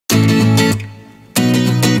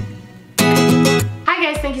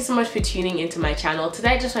thank you so much for tuning into my channel. Today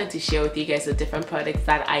I just wanted to share with you guys the different products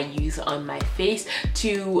that I use on my face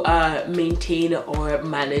to maintain or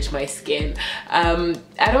manage my skin. I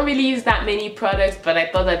don't really use that many products, but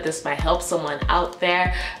I thought that this might help someone out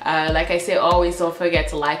there. Like I say, always don't forget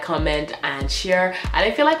to like, comment and share, and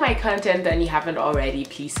if you like my content and you haven't already,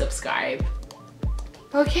 please subscribe.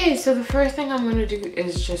 Okay, so the first thing I'm going to do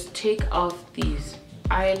is just take off these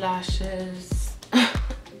eyelashes.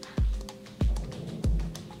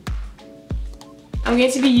 I'm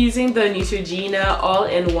going to be using the Neutrogena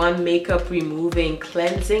all-in-one makeup removing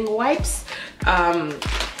cleansing wipes.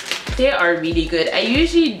 They are really good. I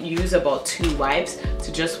usually use about 2 wipes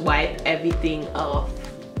to just wipe everything off.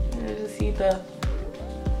 You see the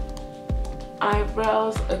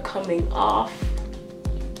eyebrows are coming off.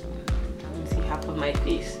 You see half of my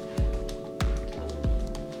face.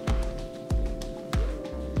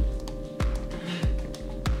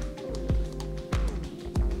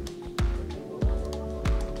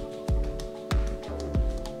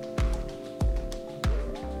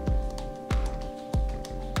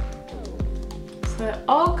 So it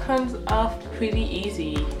all comes off pretty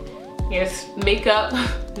easy. Yes, makeup,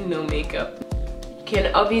 no makeup. You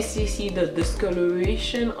can obviously see the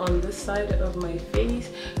discoloration on this side of my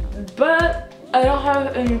face, but I don't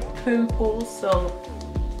have any pimples, so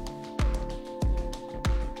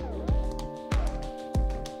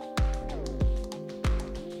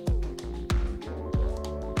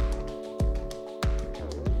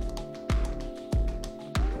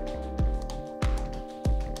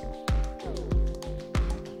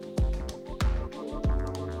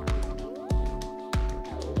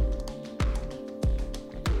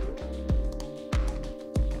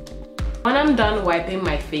when I'm done wiping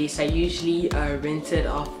my face, I usually rinse it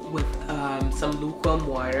off with some lukewarm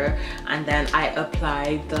water, and then I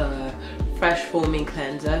apply the fresh foaming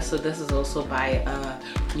cleanser. So this is also by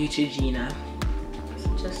Neutrogena.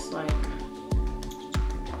 So just like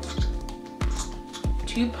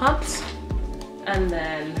 2 pumps, and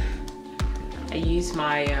then I use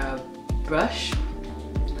my brush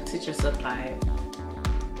to just apply it.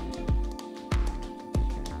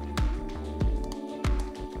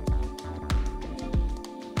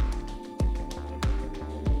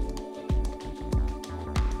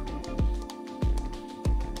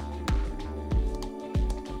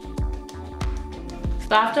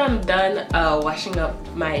 So after I'm done washing up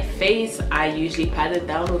my face, I usually pat it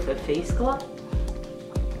down with a face cloth.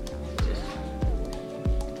 Just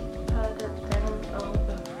pat it down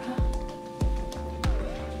over.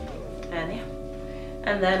 And yeah.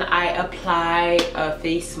 And then I apply a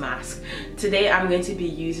face mask. Today I'm going to be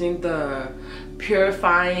using the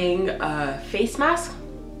Purifying face mask.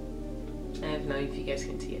 I don't know if you guys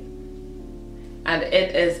can see it. And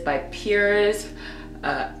it is by Pierre's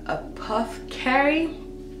Apothecary,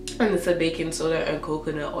 and it's a baking soda and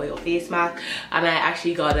coconut oil face mask, and I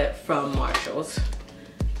actually got it from Marshall's.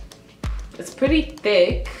 It's pretty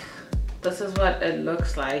thick. This is what it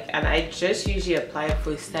looks like, and I just usually apply it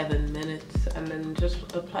for 7 minutes and then just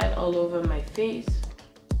apply it all over my face.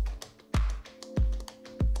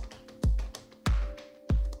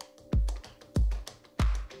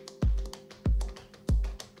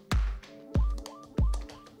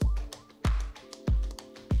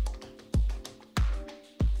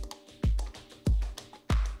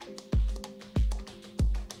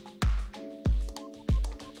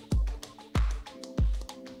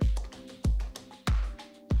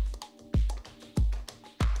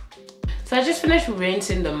 So I just finished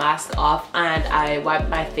rinsing the mask off, and I wiped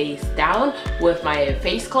my face down with my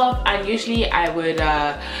face cloth, and usually I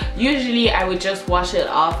would just wash it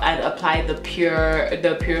off and apply the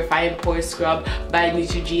Purifying Pore Scrub by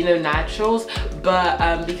Neutrogena Naturals,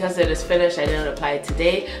 but because it is finished, I didn't apply it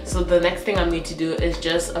today. So the next thing I'm going to do is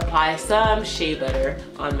just apply some shea butter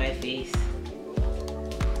on my face.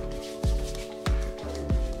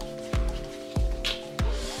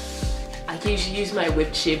 I usually use my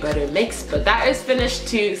whipped shea butter mix, but that is finished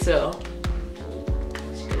too, so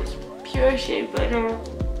just pure shea butter.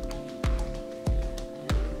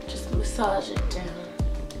 Just massage it down.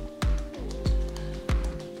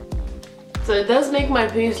 So it does make my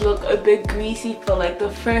face look a bit greasy for like the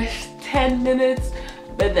first 10 minutes,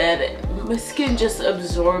 but then my skin just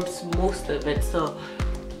absorbs most of it, so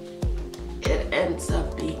it ends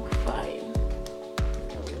up being fine.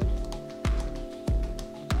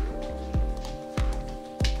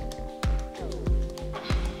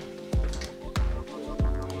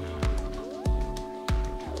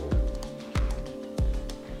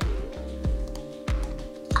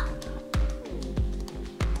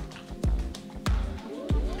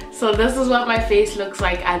 So this is what my face looks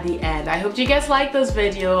like at the end. I hope you guys like this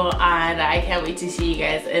video, and I can't wait to see you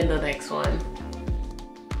guys in the next one.